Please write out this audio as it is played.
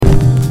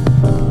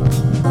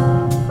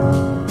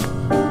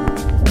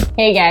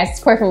Hey guys,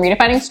 it's Corey from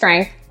Redefining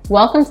Strength.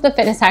 Welcome to the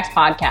Fitness Hacks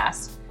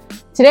Podcast.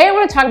 Today I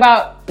want to talk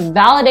about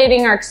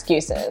validating our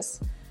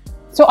excuses.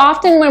 So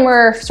often when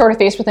we're sort of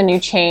faced with a new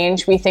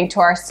change, we think to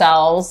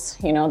ourselves,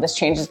 this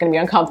change is going to be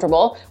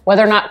uncomfortable,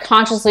 whether or not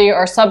consciously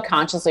or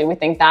subconsciously we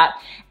think that.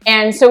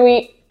 And so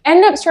we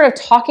end up sort of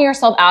talking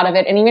ourselves out of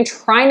it and even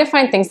trying to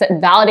find things that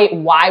validate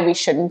why we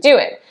shouldn't do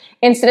it.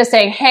 Instead of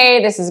saying,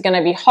 hey, this is going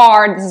to be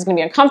hard, this is going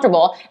to be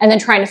uncomfortable, and then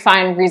trying to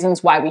find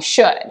reasons why we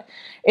should.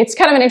 It's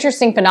kind of an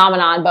interesting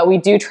phenomenon, but we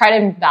do try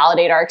to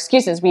validate our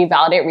excuses. We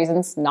validate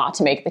reasons not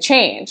to make the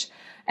change.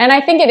 And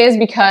I think it is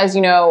because,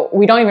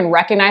 we don't even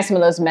recognize some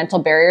of those mental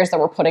barriers that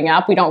we're putting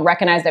up. We don't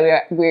recognize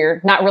that we're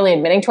not really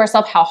admitting to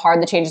ourselves how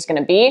hard the change is going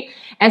to be.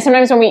 And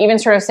sometimes when we even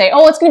sort of say,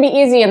 oh, it's going to be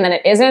easy, and then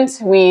it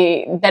isn't,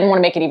 we then want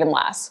to make it even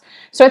less.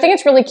 So I think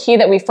it's really key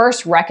that we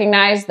first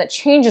recognize that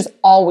change is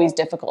always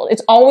difficult.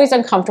 It's always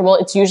uncomfortable.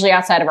 It's usually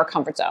outside of our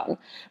comfort zone.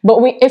 But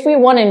if we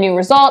want a new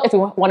result, if we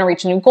want to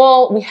reach a new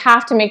goal, we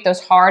have to make those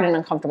hard and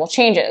uncomfortable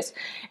changes.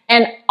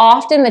 And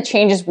often the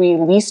changes we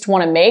least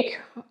want to make,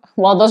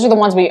 well, those are the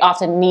ones we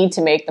often need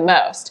to make the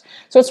most.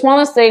 So it's one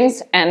of those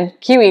things, and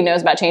Kiwi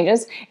knows about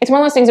changes, it's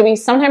one of those things that we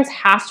sometimes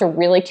have to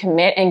really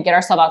commit and get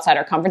ourselves outside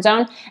our comfort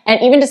zone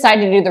and even decide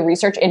to do the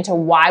research into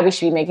why we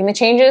should be making the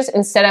changes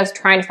instead of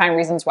trying to find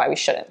reasons why we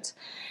shouldn't.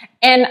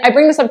 And I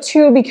bring this up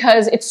too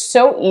because it's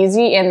so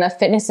easy in the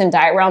fitness and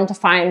diet realm to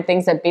find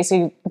things that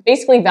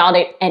basically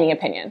validate any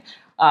opinion.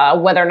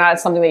 Whether or not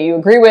it's something that you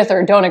agree with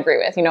or don't agree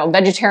with,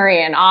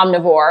 vegetarian,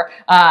 omnivore,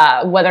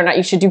 whether or not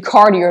you should do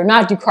cardio or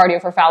not do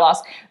cardio for fat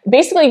loss.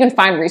 Basically, you can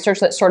find research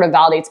that sort of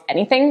validates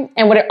anything.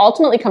 And what it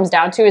ultimately comes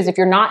down to is if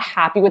you're not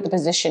happy with the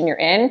position you're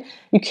in,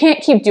 you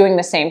can't keep doing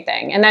the same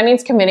thing. And that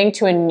means committing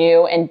to a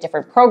new and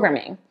different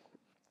programming.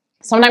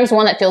 Sometimes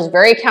one that feels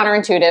very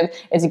counterintuitive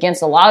is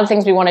against a lot of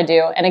things we want to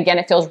do. And again,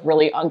 it feels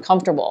really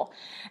uncomfortable.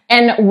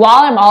 And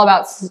while I'm all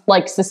about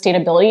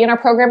sustainability in our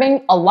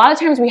programming, a lot of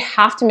times we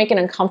have to make an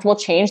uncomfortable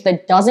change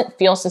that doesn't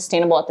feel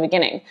sustainable at the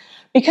beginning.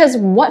 Because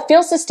what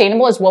feels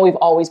sustainable is what we've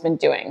always been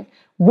doing.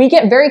 We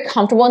get very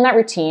comfortable in that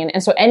routine,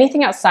 and so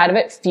anything outside of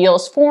it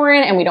feels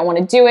foreign and we don't want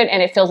to do it,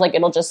 and it feels like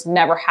it'll just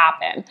never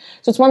happen.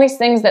 So it's one of these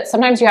things that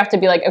sometimes you have to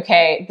be like,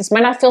 okay, this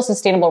might not feel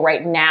sustainable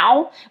right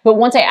now, but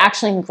once I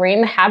actually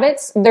ingrain the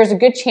habits, there's a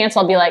good chance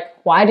I'll be like,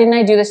 why didn't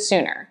I do this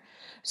sooner?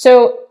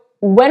 So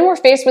when we're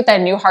faced with that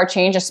new hard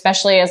change,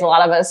 especially as a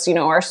lot of us,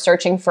 are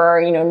searching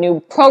for, new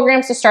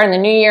programs to start in the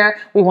new year,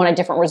 we want a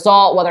different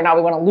result, whether or not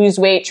we want to lose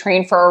weight,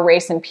 train for a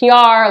race in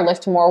PR,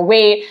 lift more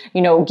weight,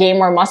 gain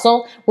more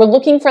muscle. We're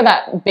looking for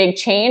that big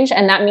change.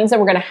 And that means that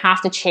we're going to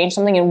have to change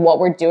something in what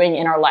we're doing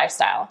in our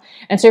lifestyle.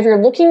 And so if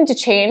you're looking to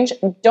change,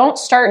 don't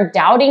start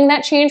doubting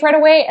that change right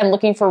away and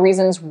looking for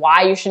reasons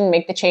why you shouldn't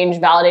make the change,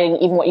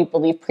 validating even what you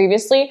believed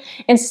previously.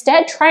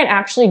 Instead, try and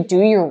actually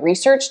do your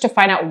research to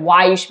find out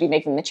why you should be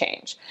making the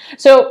change.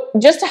 So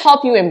just to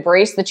help you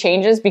embrace the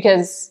changes,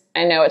 because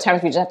I know at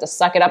times we just have to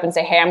suck it up and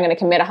say, hey, I'm going to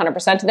commit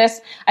 100% to this,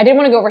 I did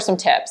want to go over some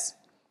tips.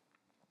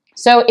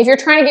 So if you're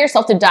trying to get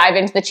yourself to dive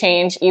into the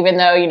change, even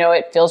though,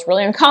 it feels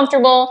really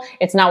uncomfortable,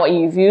 it's not what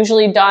you've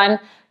usually done,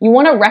 you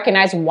want to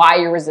recognize why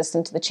you're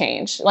resistant to the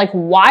change. Like,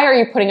 why are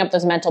you putting up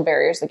those mental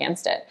barriers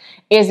against it?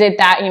 Is it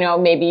that,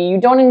 maybe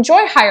you don't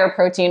enjoy higher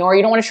protein, or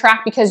you don't want to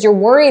track because you're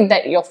worried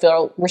that you'll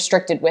feel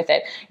restricted with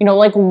it?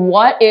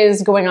 What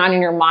is going on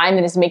in your mind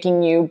that is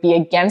making you be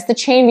against the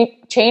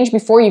change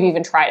before you've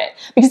even tried it?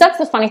 Because that's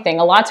the funny thing.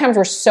 A lot of times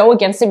we're so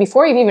against it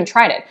before you've even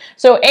tried it.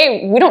 So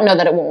A, we don't know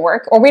that it won't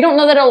work, or we don't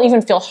know that it'll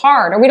even feel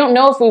hard, or we don't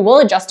know if we will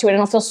adjust to it and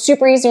it'll feel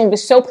super easy and we'll be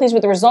so pleased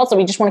with the results that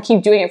we just want to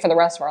keep doing it for the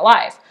rest of our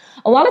life.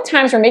 A lot of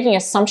times we're making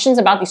assumptions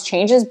about these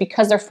changes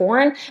because they're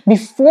foreign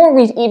before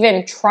we've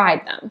even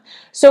tried them.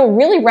 So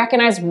really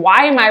recognize,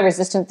 why am I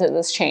resistant to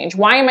this change?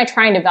 Why am I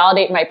trying to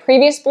validate my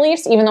previous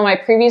beliefs even though my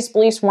previous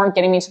beliefs weren't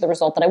getting me to the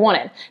result that I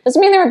wanted?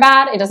 Doesn't mean they were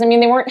bad. It doesn't mean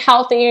they weren't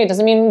healthy. It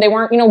doesn't mean they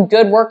weren't,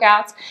 good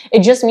workouts.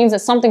 It just means that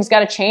something's got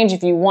to change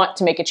if you want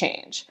to make a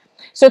change.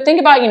 So think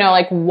about,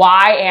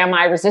 why am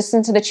I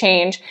resistant to the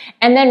change?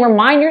 And then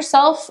remind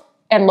yourself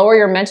and lower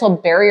your mental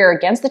barrier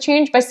against the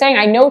change by saying,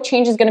 I know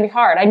change is going to be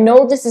hard. I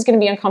know this is going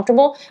to be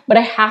uncomfortable, but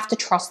I have to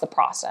trust the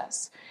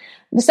process.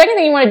 The second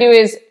thing you want to do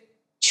is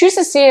choose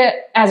to see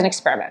it as an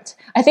experiment.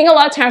 I think a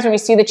lot of times when we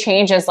see the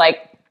change as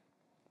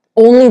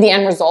only the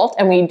end result,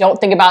 and we don't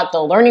think about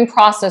the learning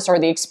process or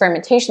the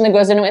experimentation that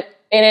goes into it,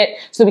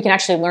 so we can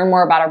actually learn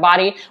more about our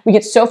body, we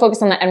get so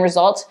focused on the end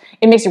result,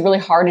 it makes it really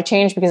hard to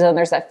change because then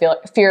there's that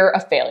fear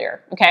of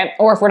failure, okay?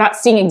 Or if we're not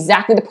seeing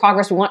exactly the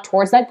progress we want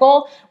towards that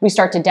goal, we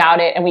start to doubt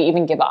it and we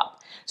even give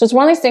up. So it's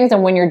one of these things that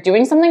when you're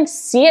doing something,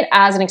 see it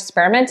as an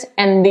experiment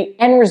and the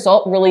end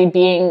result really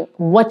being,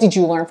 what did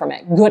you learn from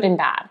it, good and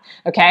bad,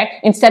 okay?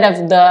 Instead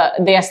of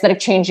the aesthetic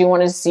change you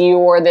wanted to see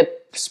or the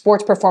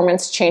sports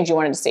performance change you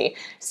wanted to see.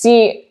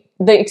 See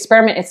the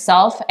experiment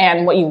itself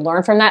and what you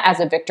learn from that as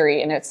a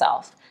victory in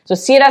itself. So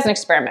see it as an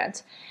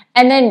experiment.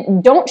 And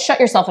then don't shut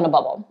yourself in a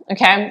bubble,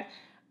 okay?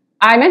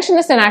 I mentioned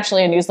this in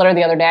actually a newsletter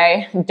the other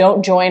day.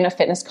 Don't join a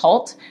fitness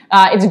cult.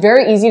 It's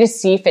very easy to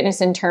see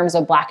fitness in terms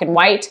of black and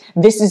white.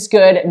 This is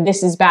good,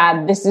 this is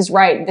bad, this is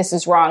right, this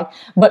is wrong.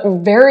 But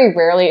very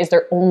rarely is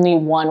there only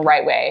one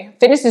right way.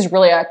 Fitness is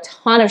really a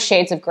ton of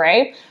shades of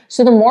gray.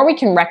 So the more we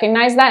can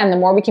recognize that and the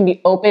more we can be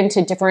open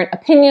to different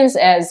opinions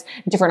as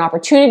different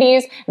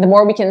opportunities, the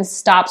more we can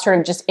stop sort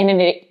of just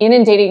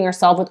inundating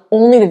ourselves with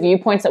only the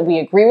viewpoints that we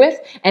agree with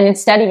and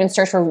instead even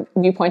search for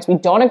viewpoints we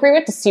don't agree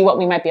with to see what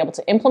we might be able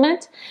to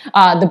implement,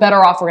 the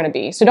better off we're going to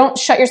be. So don't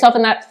shut yourself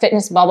in that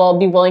fitness bubble.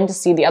 Be willing to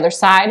see the other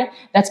side.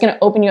 That's going to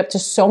open you up to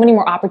so many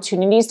more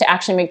opportunities to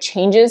actually make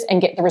changes and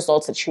get the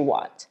results that you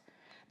want.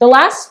 The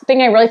last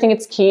thing I really think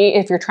it's key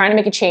if you're trying to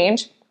make a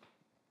change,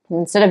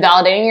 instead of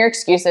validating your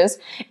excuses,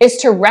 is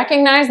to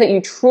recognize that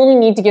you truly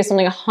need to give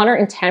something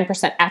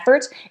 110%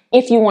 effort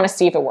if you want to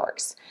see if it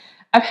works.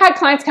 I've had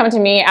clients come to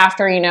me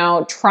after,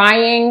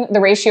 trying the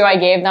ratio I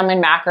gave them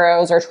in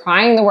macros or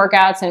trying the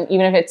workouts, and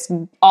even if it's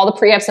all the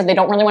pre-ups that they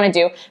don't really want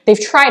to do, they've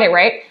tried it,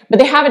 right? But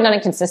they haven't done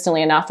it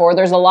consistently enough, or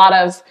there's a lot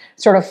of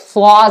sort of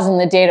flaws in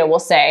the data, we'll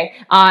say,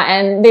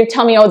 and they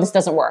tell me, oh, this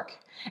doesn't work.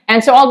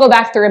 And so I'll go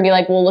back through and be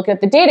like, well, look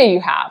at the data you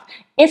have.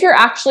 If you're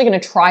actually going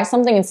to try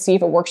something and see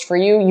if it works for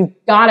you, you've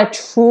got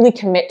to truly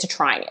commit to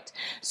trying it.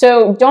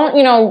 So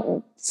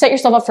don't, set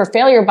yourself up for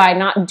failure by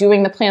not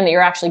doing the plan that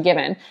you're actually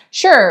given.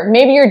 Sure,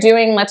 maybe you're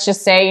doing, let's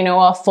just say,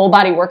 a full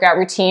body workout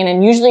routine,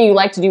 and usually you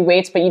like to do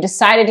weights, but you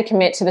decided to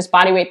commit to this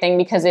body weight thing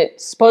because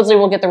it supposedly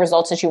will get the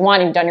results that you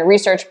want. You've done your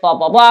research, blah,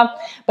 blah, blah.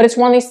 But it's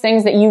one of these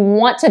things that you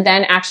want to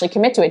then actually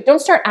commit to it.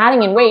 Don't start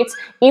adding in weights,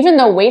 even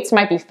though weights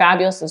might be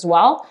fabulous as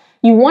well.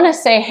 You want to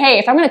say, hey,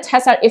 if I'm going to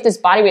test out if this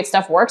bodyweight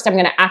stuff works, I'm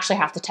going to actually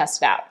have to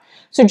test it out.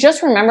 So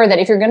just remember that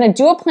if you're going to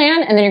do a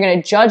plan and then you're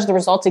going to judge the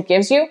results it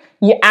gives you,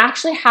 you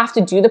actually have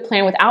to do the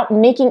plan without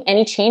making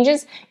any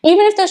changes,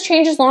 even if those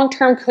changes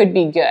long-term could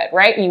be good,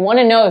 right? You want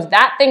to know if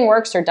that thing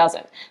works or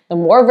doesn't. The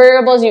more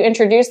variables you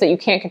introduce that you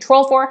can't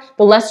control for,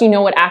 the less you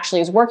know what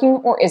actually is working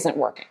or isn't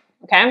working,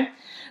 okay?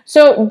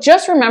 So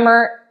just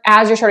remember,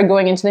 as you're sort of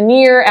going into the new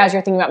year, as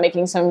you're thinking about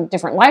making some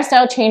different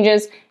lifestyle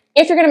changes,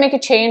 if you're going to make a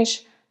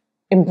change,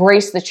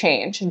 embrace the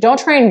change. Don't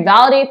try and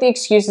validate the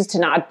excuses to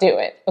not do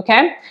it,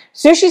 okay?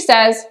 Sushi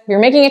says, if you're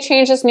making a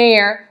change this new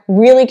year,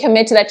 really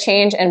commit to that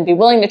change and be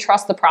willing to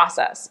trust the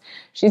process.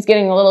 She's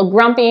getting a little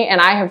grumpy and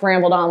I have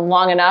rambled on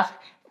long enough.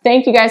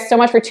 Thank you guys so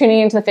much for tuning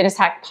into the Fitness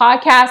Hack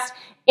Podcast.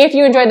 If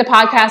you enjoyed the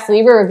podcast,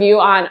 leave a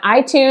review on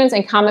iTunes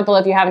and comment below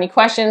if you have any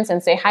questions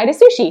and say hi to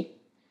Sushi.